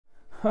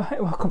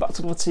Right, welcome back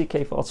to another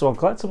TK41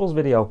 Collectibles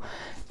video.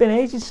 Been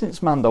ages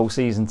since Mando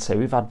Season 2.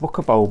 We've had Book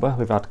of Boba,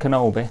 we've had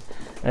Kenobi.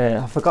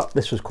 I forgot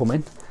this was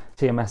coming.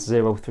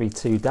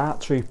 TMS032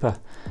 Dark Trooper.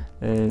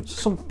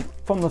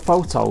 From the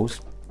photos,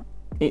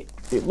 it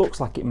looks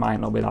like it might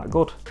not be that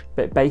good.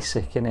 Bit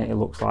basic in it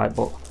looks like,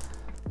 but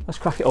let's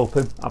crack it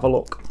open, have a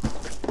look.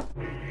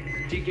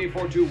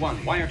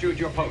 TK421, why aren't you at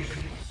your post?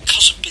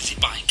 Because I'm busy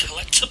buying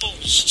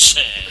collectibles,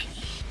 sir.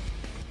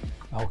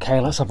 Okay,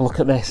 let's have a look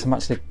at this. I'm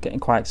actually getting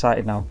quite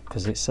excited now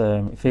because it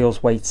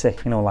feels weighty,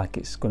 you know, like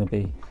it's going to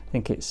be, I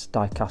think it's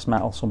die-cast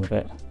metal, some of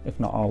it, if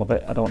not all of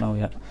it, I don't know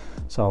yet.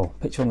 So,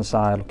 picture on the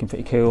side, looking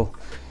pretty cool.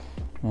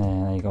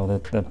 There you go,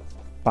 the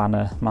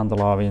banner,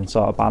 Mandalorian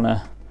sort of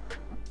banner.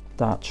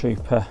 Dark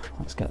Trooper,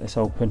 let's get this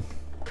open.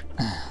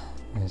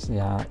 There's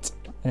the art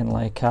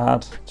inlay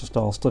card, just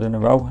all stood in a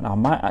row. And I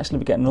might actually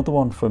be getting another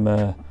one from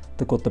The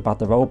Good, the Bad,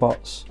 the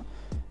Robots,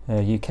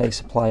 UK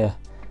supplier.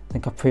 I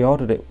think I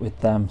pre-ordered it with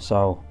them,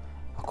 so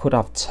I could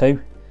have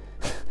two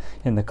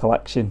in the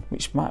collection,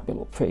 which might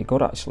look pretty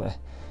good actually.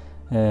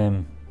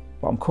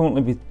 But I'm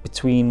currently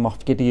between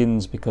Moff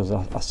Gideon's because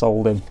I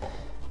sold him,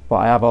 but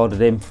I have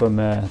ordered him from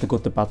The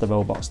Good, the Bad, the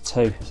Robots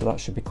too, so that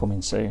should be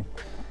coming soon.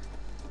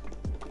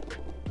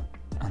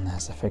 And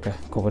there's the figure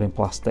covered in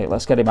plastic.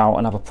 Let's get him out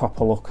and have a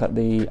proper look at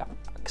the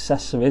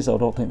accessories. I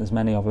don't think there's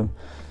many of them.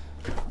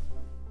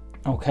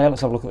 Okay, let's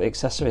have a look at the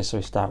accessories. So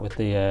we start with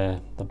the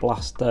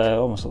blaster,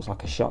 almost looks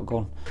like a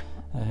shotgun,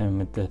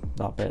 with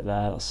that bit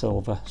there, that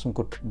silver. Some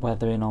good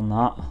weathering on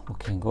that,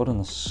 looking good.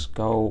 And the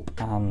scope,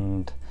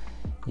 and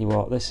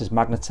this is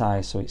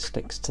magnetised, so it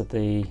sticks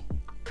to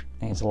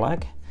his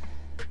leg.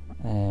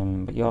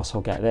 But you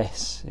also get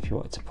this if you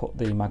wanted to put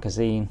the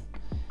magazine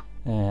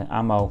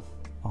ammo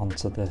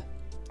onto the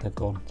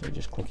gun. So you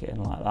just click it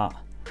in like that.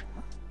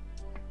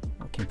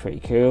 Looking pretty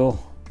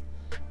cool.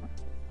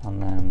 And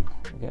then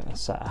we get a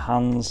set of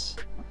hands.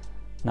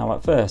 Now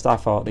at first I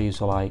thought these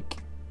were like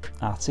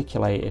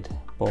articulated,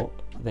 but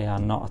they are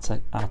not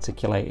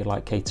articulated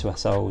like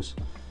K2SOs,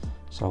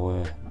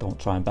 so don't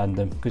try and bend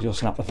them because you'll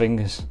snap the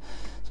fingers.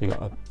 So you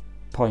got a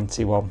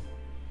pointy one.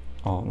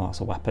 Oh no,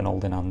 that's a weapon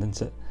holding hand,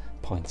 isn't it?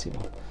 Pointy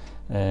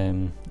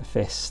one. The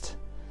fist,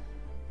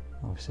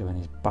 obviously when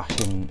he's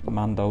bashing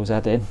Mando's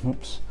head in.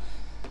 Oops.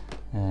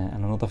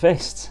 And another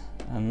fist,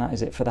 and that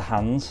is it for the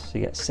hands. So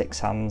you get 6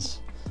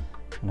 hands.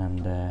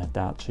 And then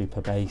Dark Trooper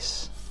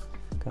base,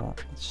 got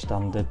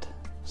that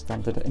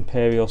standard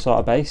Imperial sort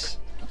of base,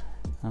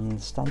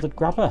 and standard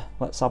grabber.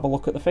 Let's have a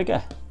look at the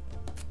figure.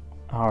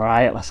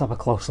 Alright, let's have a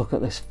close look at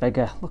this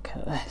figure. Look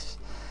at this.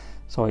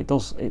 So it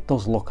does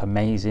look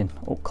amazing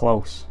up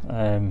close.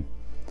 That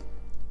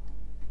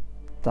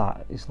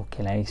is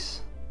looking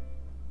ace.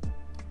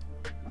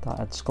 That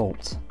head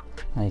sculpt.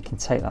 Now you can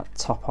take that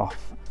top off.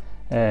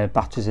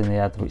 Batteries in the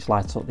head which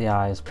lights up the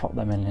eyes, pop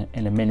them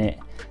in a minute.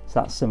 So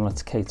that's similar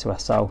to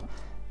K2SO.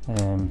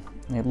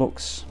 It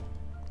looks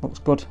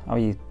good how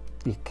you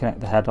connect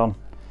the head on,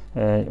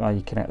 how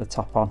you connect the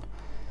top on,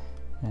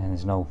 and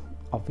there's no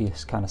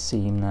obvious kind of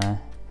seam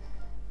there.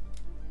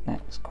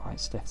 Neck's quite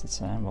stiff to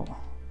turn, but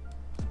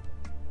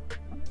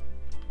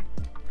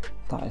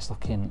that is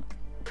looking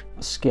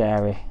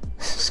scary,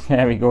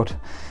 scary good.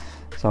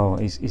 So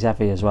he's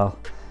heavy as well.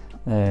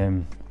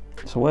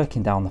 So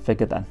working down the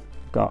figure then.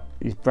 Got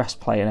his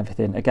breastplate and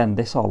everything. Again,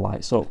 this all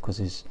lights up because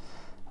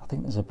I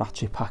think there's a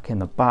battery pack in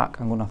the back.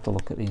 I'm gonna have to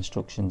look at the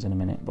instructions in a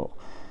minute, but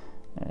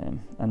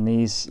and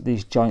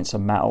these joints are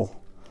metal,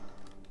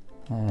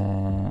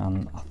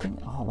 and I think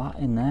all that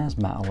in there is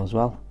metal as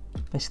well.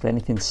 Basically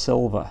anything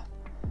silver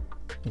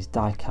is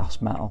die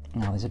cast metal.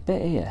 Now there's a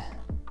bit here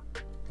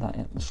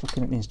that, just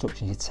looking at the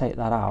instructions, you take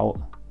that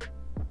out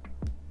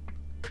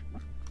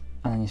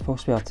and then you're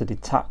supposed to be able to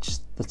detach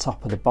the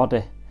top of the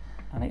body.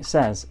 And it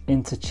says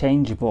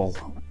interchangeable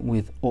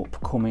with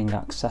upcoming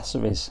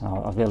accessories.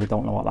 Now, I really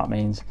don't know what that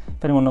means.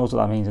 If anyone knows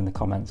what that means in the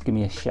comments, give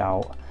me a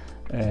shout.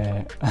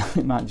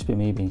 It might just be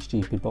me being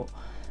stupid, but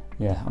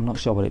yeah, I'm not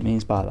sure what it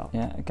means by that.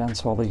 Yeah, again,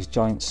 so all these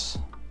joints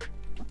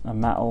are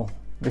metal.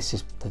 This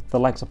is the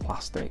legs are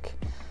plastic,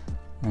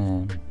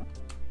 but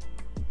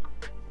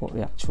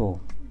the actual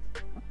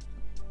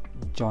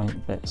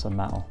joint bits are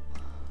metal.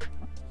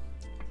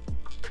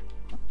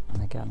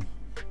 And again,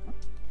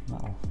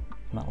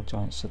 metal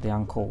joints at the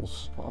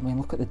ankles. But I mean,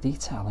 look at the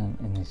detail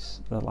in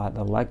this, like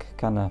the leg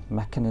kind of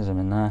mechanism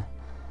in there.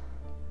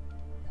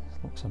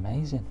 It looks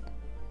amazing.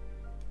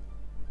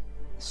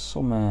 There's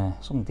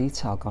some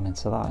detail gone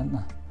into that, isn't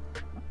there?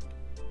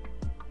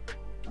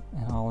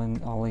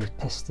 And all these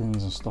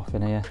pistons and stuff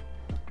in here.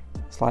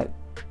 It's like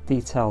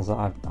details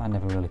that I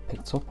never really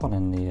picked up on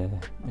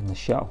in the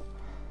show.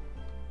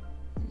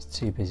 It's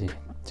too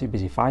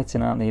busy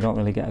fighting, aren't they? You don't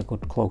really get a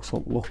good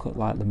close-up look at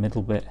like the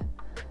middle bit.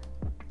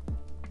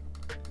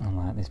 And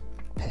like these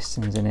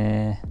pistons in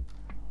here,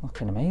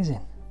 looking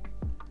amazing.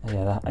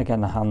 Yeah,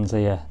 again the hands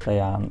here, they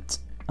aren't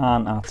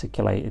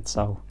articulated,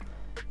 so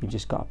you've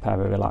just got a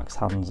pair of relaxed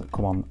hands that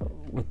come on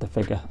with the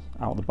figure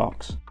out of the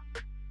box.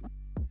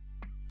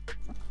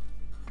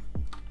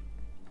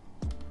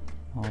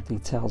 More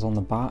details on the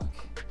back.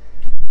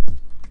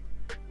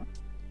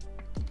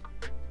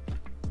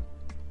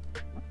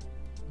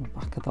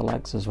 the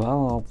legs as well,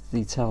 all the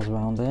details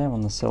around here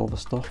on the silver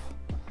stuff.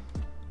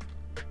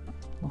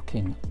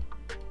 Looking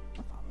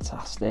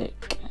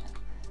fantastic.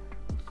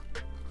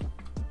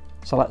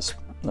 So let's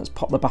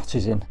pop the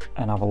batteries in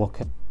and have a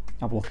look at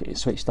it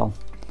switched on.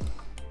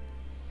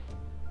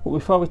 But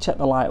before we check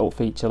the light up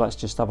feature, let's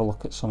just have a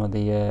look at some of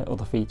the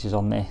other features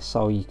on this.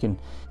 So you can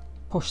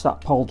push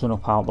that pauldron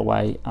up out the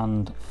way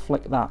and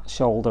flick that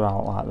shoulder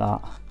out like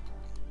that,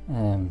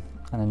 and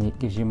then it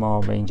gives you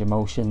more range of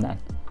motion then,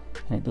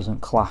 and it doesn't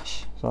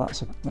clash. So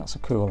that's a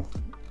cool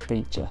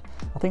feature.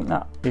 I think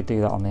that they do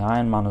that on the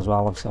Iron Man as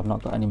well. Obviously I've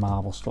not got any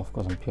Marvel stuff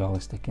because I'm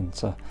purely sticking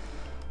to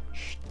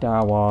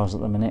Star Wars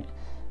at the minute.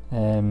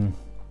 And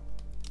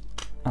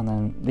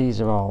then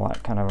these are all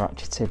like kind of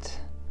ratcheted.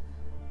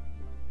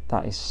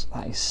 That is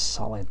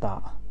solid,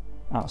 that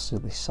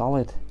absolutely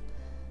solid.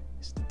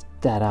 It's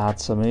dead hard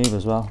to move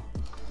as well,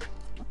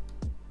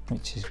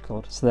 which is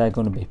good. So they're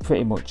going to be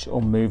pretty much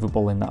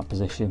unmovable in that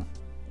position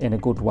in a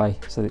good way,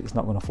 so that it's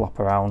not going to flop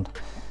around.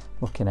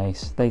 Looking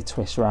ace. They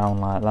twist around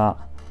like that.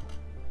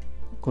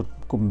 Good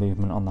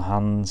movement on the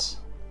hands.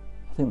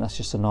 I think that's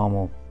just a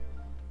normal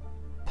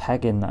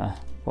peg in there,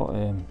 but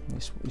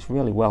it's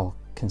really well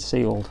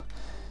concealed.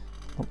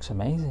 Looks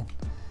amazing.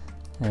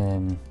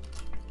 And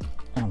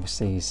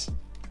obviously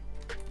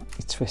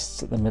he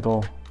twists at the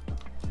middle.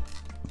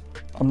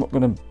 I'm not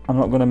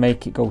gonna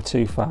make it go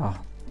too far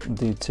and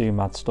do too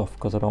mad stuff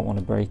because I don't want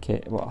to break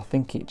it, but I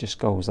think it just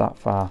goes that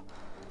far.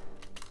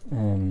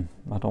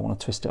 I don't want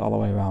to twist it all the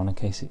way around in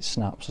case it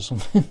snaps or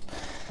something.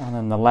 And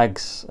then the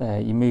legs,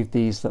 you move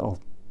these little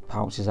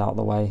pouches out of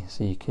the way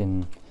so you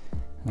can,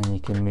 and then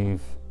you can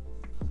move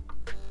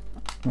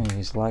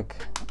his leg.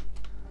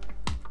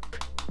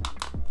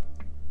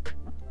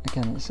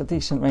 Again, it's a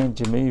decent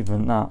range of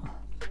movement, that.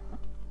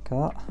 Look at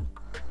that.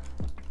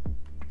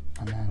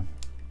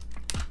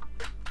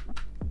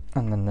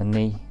 And then the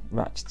knee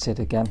ratcheted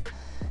again.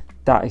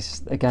 That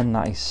is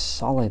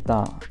solid.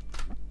 That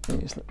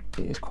it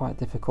is quite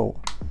difficult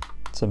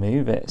to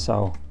move it.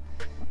 So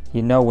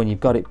you know when you've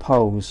got it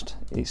posed,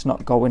 it's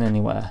not going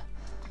anywhere.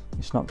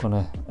 It's not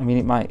gonna. I mean,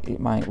 it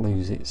might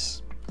lose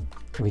its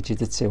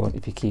rigidity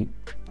if you keep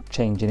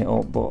changing it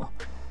up. But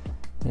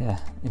yeah,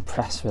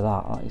 impressed with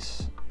that. That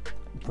is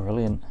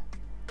brilliant.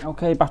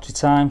 Okay, battery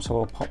time. So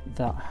we'll pop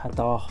that head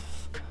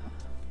off.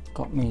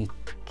 Got me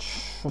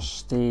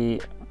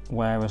trusty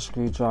wearer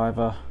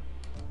screwdriver,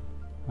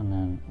 and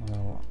then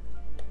we'll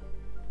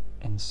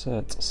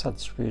insert said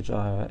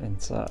screwdriver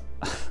into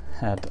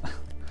head.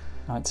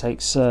 Now it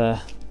takes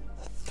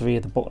 3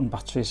 of the button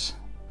batteries,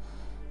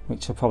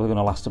 which are probably going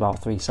to last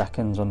about 3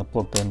 seconds when they're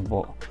plugged in,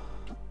 but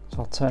so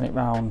I'll turn it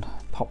round,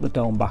 pop the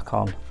dome back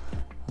on,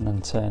 and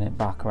then turn it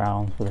back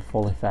around for the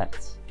full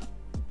effect.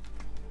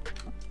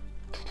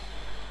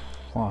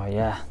 Oh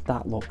yeah,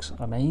 that looks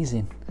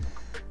amazing.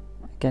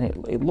 Again,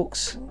 it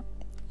looks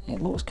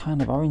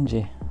kind of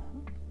orangey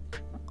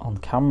on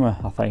camera,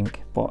 I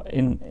think, but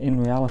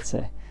in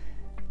reality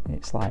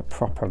it's like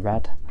proper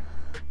red.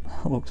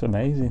 That looks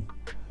amazing.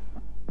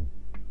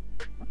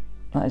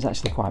 That is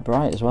actually quite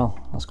bright as well.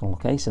 That's going to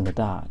look ace in the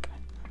dark.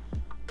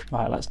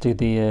 Right, let's do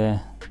the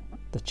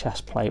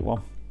chest plate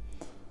one.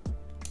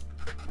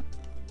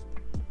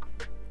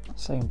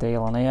 Same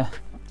deal on here.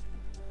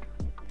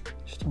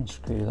 Just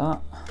unscrew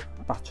that.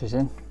 Batteries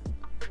in.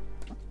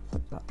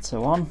 Flip that to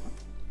on.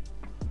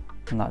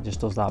 And that just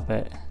does that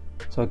bit.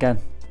 So again,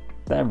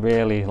 they're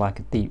really like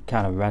a deep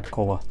kind of red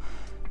colour.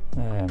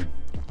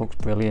 Looks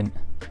brilliant.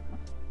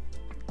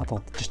 I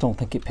just don't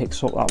think it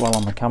picks up that well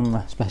on the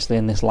camera, especially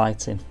in this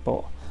lighting.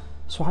 But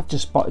so I've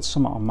just spotted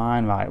something on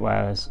mine, right,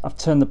 whereas I've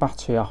turned the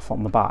battery off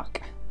on the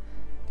back,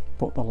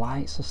 but the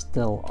lights are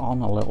still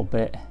on a little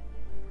bit.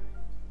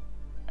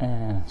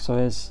 So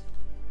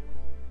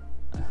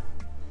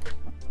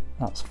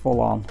that's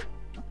full on,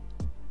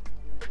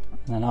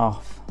 and then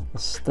off.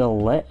 It's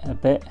still lit a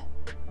bit,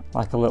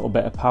 like a little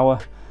bit of power.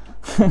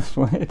 It's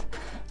weird.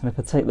 And if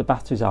I take the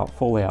batteries out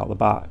fully out the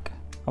back,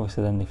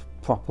 obviously then they've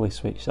properly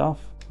switched off.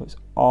 So it's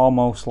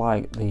almost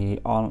like the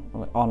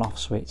on-off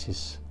switch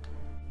is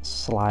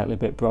slightly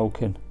bit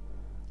broken.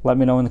 Let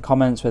me know in the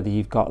comments whether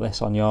you've got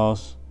this on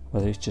yours,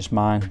 whether it's just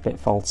mine, a bit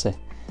faulty.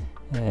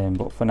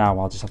 But for now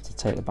I'll just have to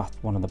take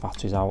one of the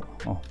batteries out,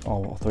 or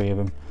all 3 of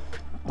them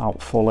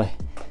out fully,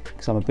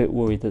 because I'm a bit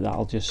worried that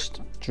that'll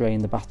just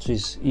drain the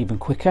batteries even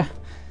quicker.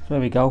 So there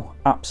we go,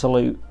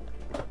 absolute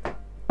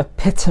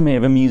epitome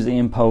of a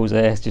museum pose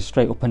here, just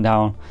straight up and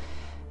down.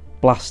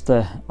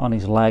 Blaster on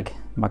his leg,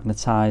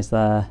 magnetised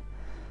there.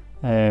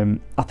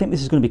 I think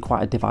this is going to be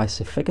quite a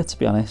divisive figure, to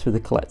be honest, with the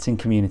collecting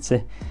community.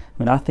 I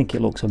mean, I think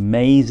it looks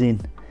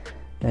amazing.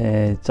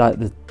 It's like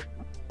the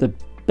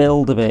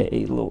build of it,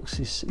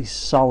 he's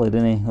solid,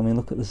 isn't he? I mean,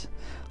 look at this,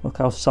 look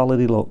how solid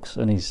he looks,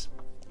 and it's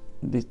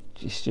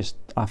just,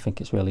 I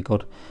think it's really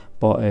good.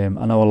 But I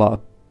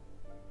know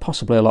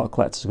possibly a lot of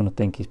collectors are going to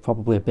think he's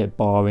probably a bit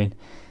boring.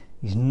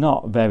 He's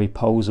not very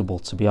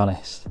poseable, to be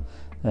honest,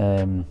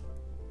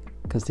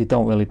 because they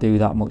don't really do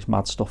that much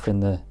mad stuff in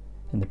the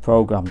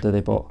program, do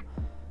they? But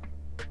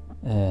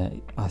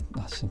I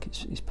think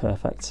it's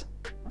perfect.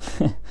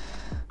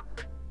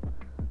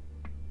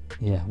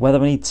 Yeah, whether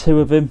I need 2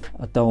 of him,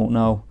 I don't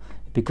know.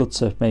 It'd be good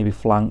to maybe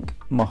flank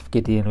Moff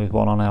Gideon with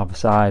one on the other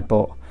side,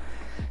 but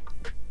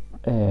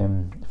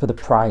for the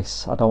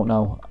price, I don't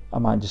know. I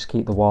might just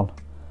keep the 1.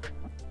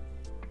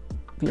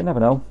 But you never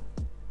know.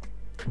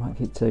 I might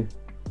keep 2.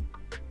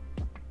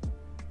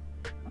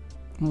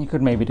 And you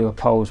could maybe do a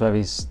pose where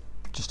he's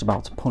just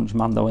about to punch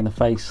Mando in the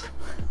face.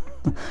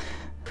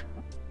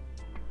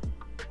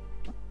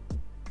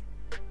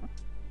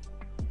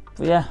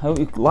 But yeah, I hope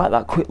you like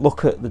that quick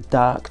look at the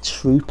Dark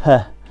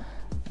Trooper.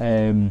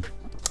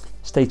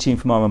 Stay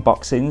tuned for more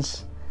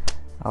unboxings.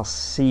 I'll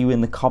see you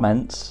in the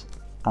comments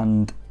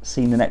and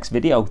see you in the next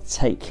video.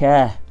 Take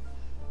care.